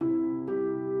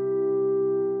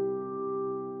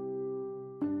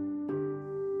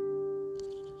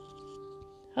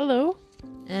Hello,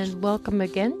 and welcome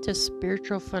again to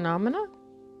Spiritual Phenomena.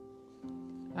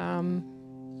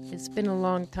 It's been a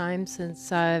long time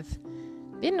since I've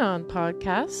been on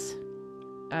podcasts.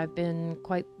 I've been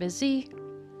quite busy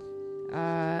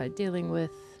dealing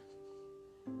with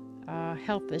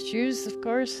health issues, of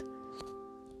course,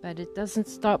 but it doesn't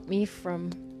stop me from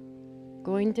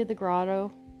going to the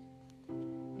grotto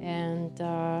and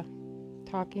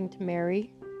talking to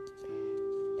Mary.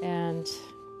 And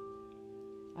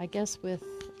I guess with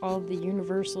all the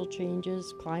universal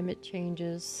changes, climate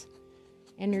changes,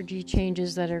 energy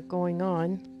changes that are going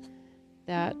on,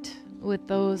 that with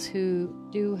those who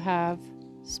do have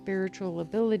spiritual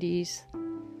abilities,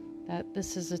 that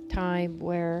this is a time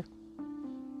where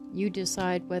you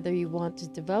decide whether you want to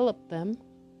develop them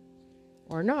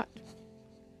or not.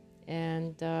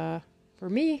 And for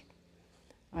me,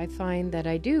 I find that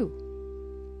I do.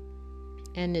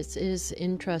 And it is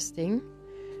interesting,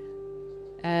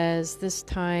 as this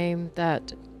time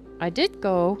that I did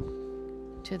go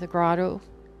to the grotto,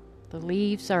 the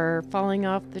leaves are falling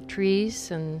off the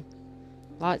trees and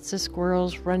lots of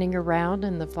squirrels running around,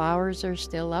 and the flowers are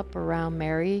still up around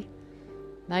Mary.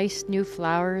 Nice new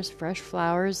flowers, fresh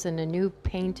flowers, and a new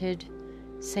painted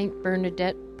Saint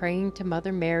Bernadette praying to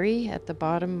Mother Mary at the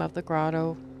bottom of the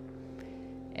grotto.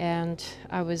 And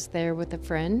I was there with a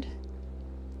friend,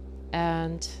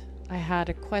 and I had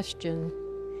a question.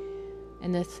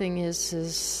 And the thing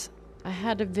is I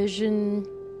had a vision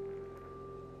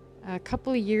a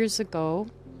couple of years ago.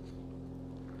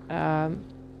 I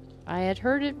had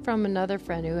heard it from another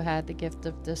friend who had the gift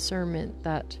of discernment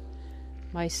that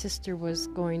my sister was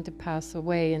going to pass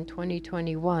away in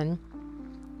 2021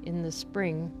 in the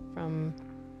spring from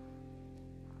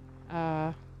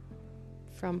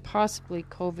possibly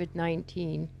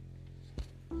COVID-19.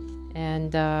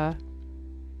 And I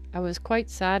was quite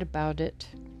sad about it.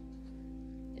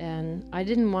 And I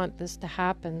didn't want this to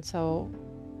happen, so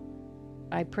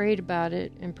I prayed about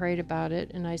it,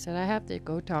 and I said, I have to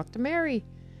go talk to Mary.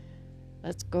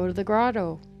 Let's go to the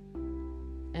grotto.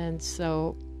 And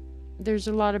so there's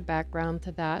a lot of background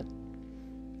to that.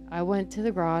 I went to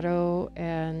the grotto,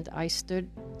 and I stood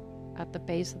at the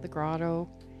base of the grotto,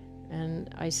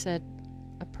 and I said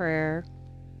a prayer,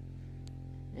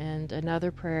 and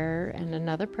another prayer, and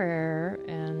another prayer,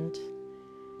 and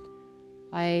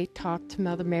I talked to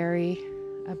Mother Mary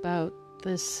about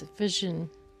this vision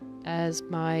as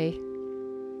my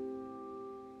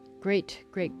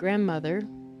great-great-grandmother,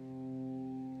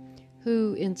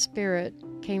 who in spirit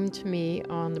came to me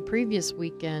on the previous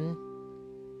weekend,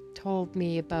 told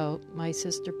me about my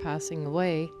sister passing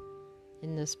away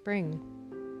in the spring.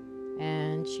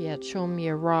 And she had shown me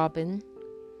a robin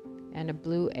and a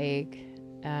blue egg,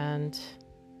 and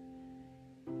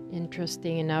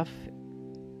interesting enough,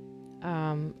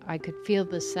 I could feel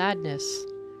the sadness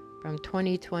from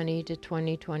 2020 to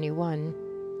 2021.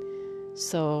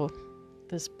 So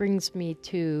this brings me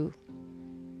to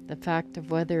the fact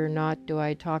of whether or not do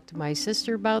I talk to my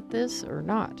sister about this or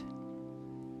not.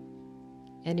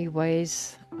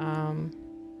 Anyways, I'm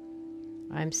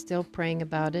still praying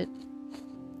about it,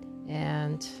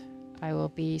 and I will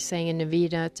be saying a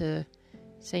novena to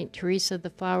Saint Teresa the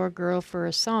Flower Girl for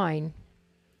a sign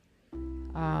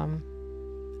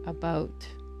about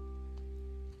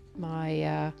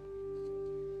my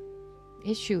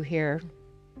issue here,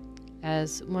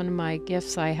 as one of my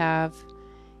gifts I have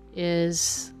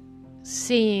is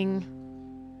seeing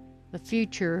the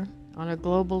future on a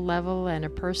global level and a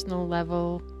personal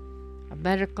level, a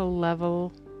medical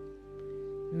level,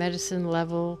 medicine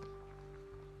level,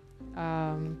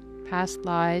 past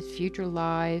lives, future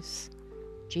lives,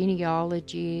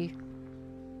 genealogy,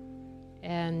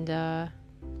 and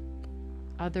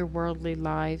otherworldly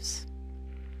lives,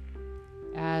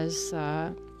 as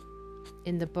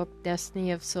in the book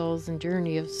Destiny of Souls and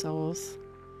Journey of Souls,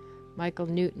 Michael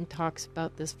Newton talks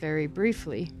about this very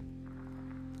briefly.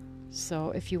 So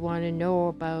if you want to know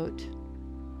about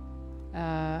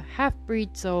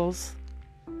half-breed souls,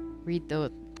 read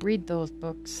those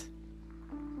books.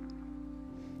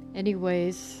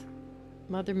 Anyways,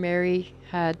 Mother Mary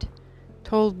had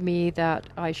told me that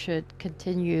I should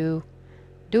continue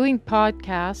doing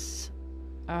podcasts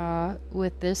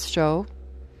with this show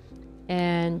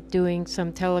and doing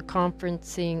some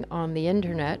teleconferencing on the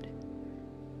internet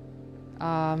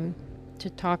to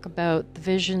talk about the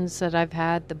visions that I've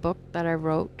had, the book that I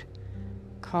wrote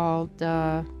called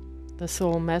The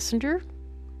Soul Messenger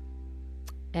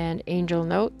and Angel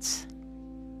Notes,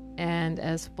 and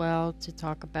as well to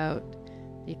talk about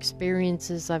the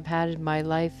experiences I've had in my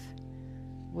life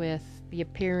with the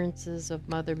appearances of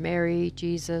Mother Mary,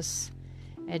 Jesus,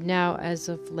 and now as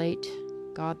of late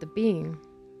God the Being.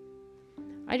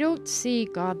 I don't see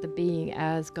God the Being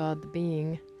as God the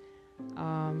Being.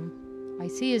 I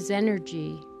see his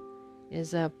energy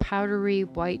is a powdery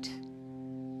white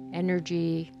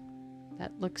energy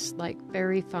that looks like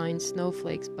very fine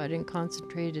snowflakes, but in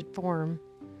concentrated form.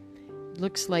 It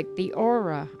looks like the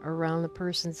aura around the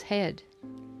person's head,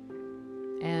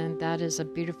 and that is a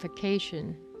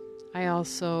beautification. I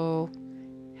also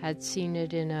had seen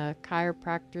it in a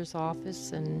chiropractor's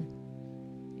office, and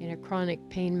in a chronic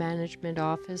pain management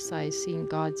office. I seen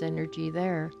God's energy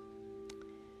there.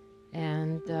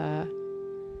 And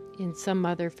in some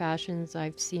other fashions,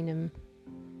 I've seen him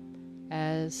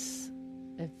as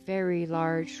a very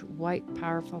large, white,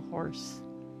 powerful horse.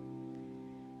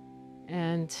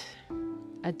 And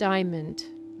a diamond.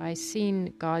 I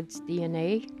seen God's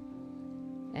DNA,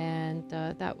 and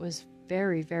that was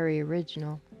very, very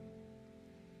original.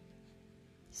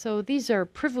 So these are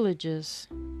privileges.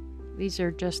 These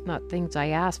are just not things I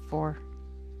asked for.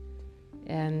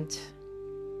 And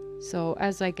so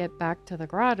as I get back to the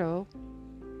grotto,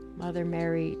 Mother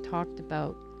Mary talked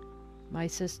about my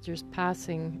sister's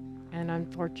passing, and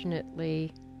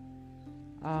unfortunately,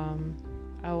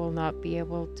 I will not be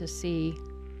able to see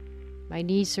my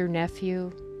niece or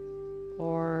nephew,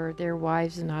 or their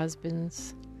wives and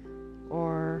husbands,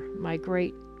 or my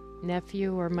great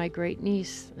nephew or my great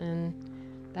niece, and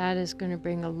that is going to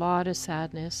bring a lot of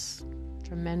sadness,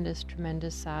 tremendous,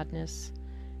 tremendous sadness.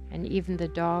 And even the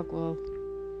dog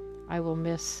I will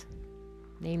miss,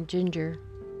 named Ginger.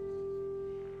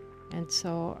 And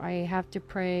so I have to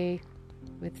pray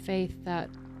with faith that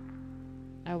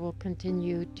I will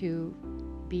continue to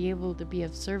be able to be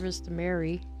of service to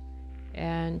Mary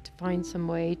and to find some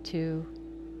way to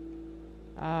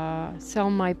sell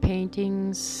my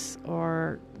paintings,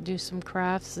 or do some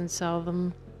crafts and sell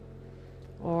them,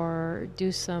 or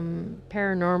do some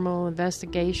paranormal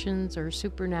investigations or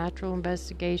supernatural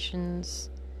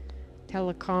investigations,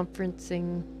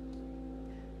 teleconferencing,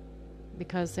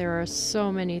 because there are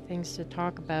so many things to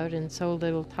talk about in so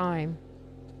little time.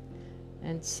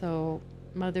 And so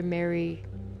Mother Mary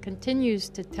continues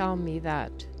to tell me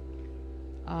that,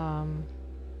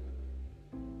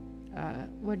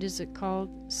 what is it called?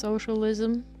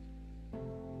 Socialism?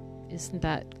 Isn't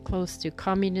that close to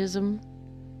communism?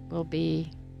 Will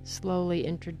be slowly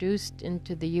introduced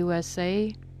into the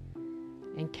USA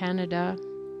and Canada,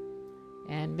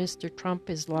 and Mr. Trump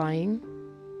is lying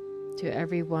to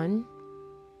everyone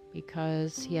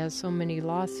because he has so many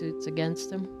lawsuits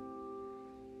against him,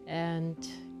 and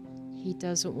he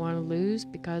doesn't want to lose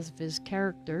because of his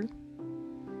character,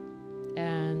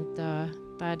 and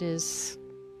that is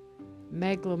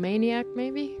megalomaniac,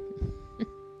 maybe.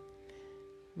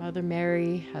 Mother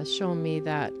Mary has shown me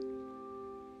that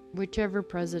whichever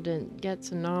president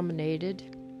gets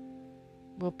nominated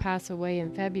will pass away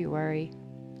in February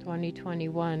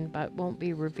 2021, but won't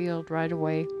be revealed right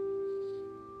away.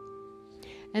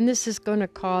 And this is going to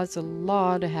cause a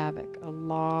lot of havoc,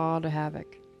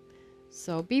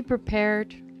 So be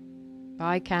prepared.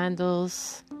 Buy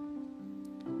candles.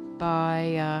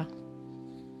 Buy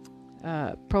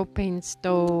propane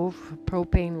stove,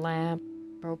 propane lamp,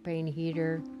 propane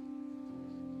heater.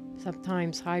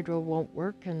 Sometimes hydro won't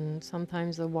work, and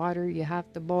sometimes the water you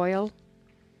have to boil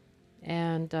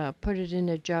and put it in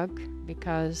a jug,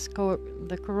 because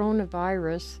the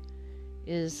coronavirus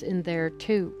is in there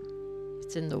too.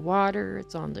 It's in the water,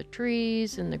 it's on the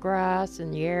trees, in the grass,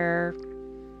 in the air.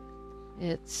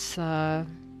 It's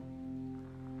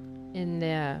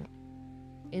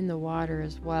in the water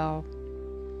as well.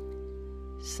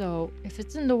 So if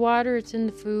it's in the water, it's in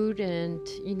the food, and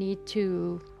you need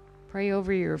to pray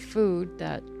over your food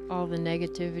that all the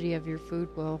negativity of your food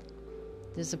will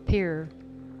disappear.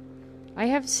 I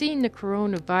have seen the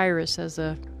coronavirus as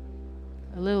a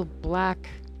little black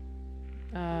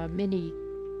mini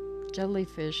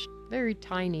jellyfish, very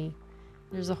tiny.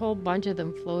 There's a whole bunch of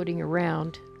them floating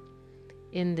around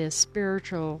in this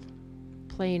spiritual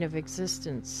plane of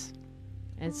existence.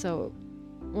 And so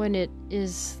when it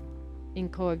is in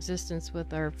coexistence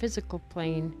with our physical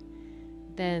plane,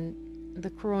 then the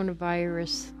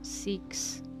coronavirus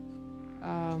seeks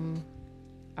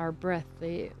our breath,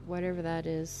 whatever that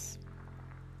is,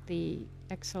 the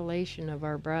exhalation of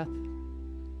our breath,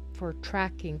 for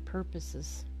tracking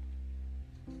purposes.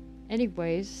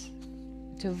 Anyways,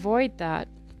 to avoid that,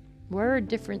 wear a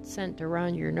different scent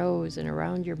around your nose and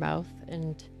around your mouth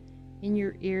and in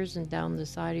your ears and down the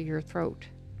side of your throat.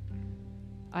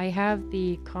 I have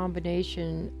the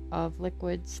combination of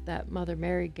liquids that Mother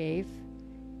Mary gave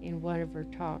in one of her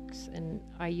talks, and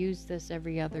I use this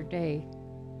every other day,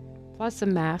 plus a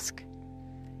mask.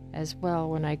 as well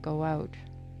when I go out.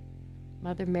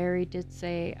 Mother Mary did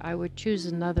say I would choose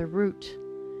another route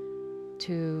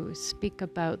to speak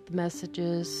about the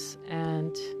messages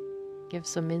and give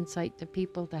some insight to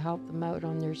people to help them out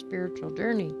on their spiritual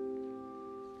journey.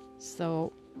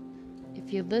 So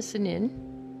if you listen in,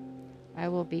 I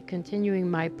will be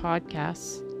continuing my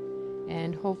podcasts,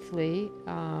 and hopefully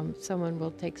someone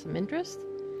will take some interest.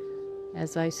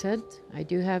 As I said, I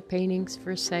do have paintings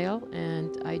for sale,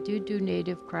 and I do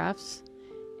native crafts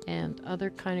and other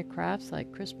kind of crafts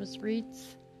like Christmas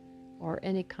wreaths or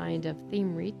any kind of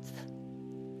theme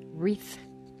wreath.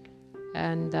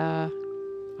 And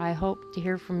I hope to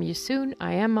hear from you soon.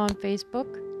 I am on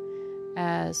Facebook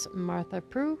as Martha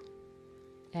Prue,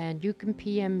 and you can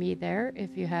PM me there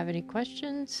if you have any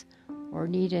questions or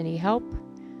need any help.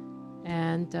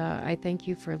 And I thank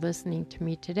you for listening to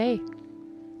me today.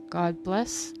 God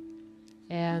bless.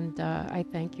 And I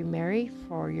thank you, Mary,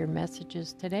 for your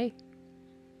messages today.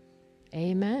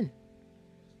 Amen.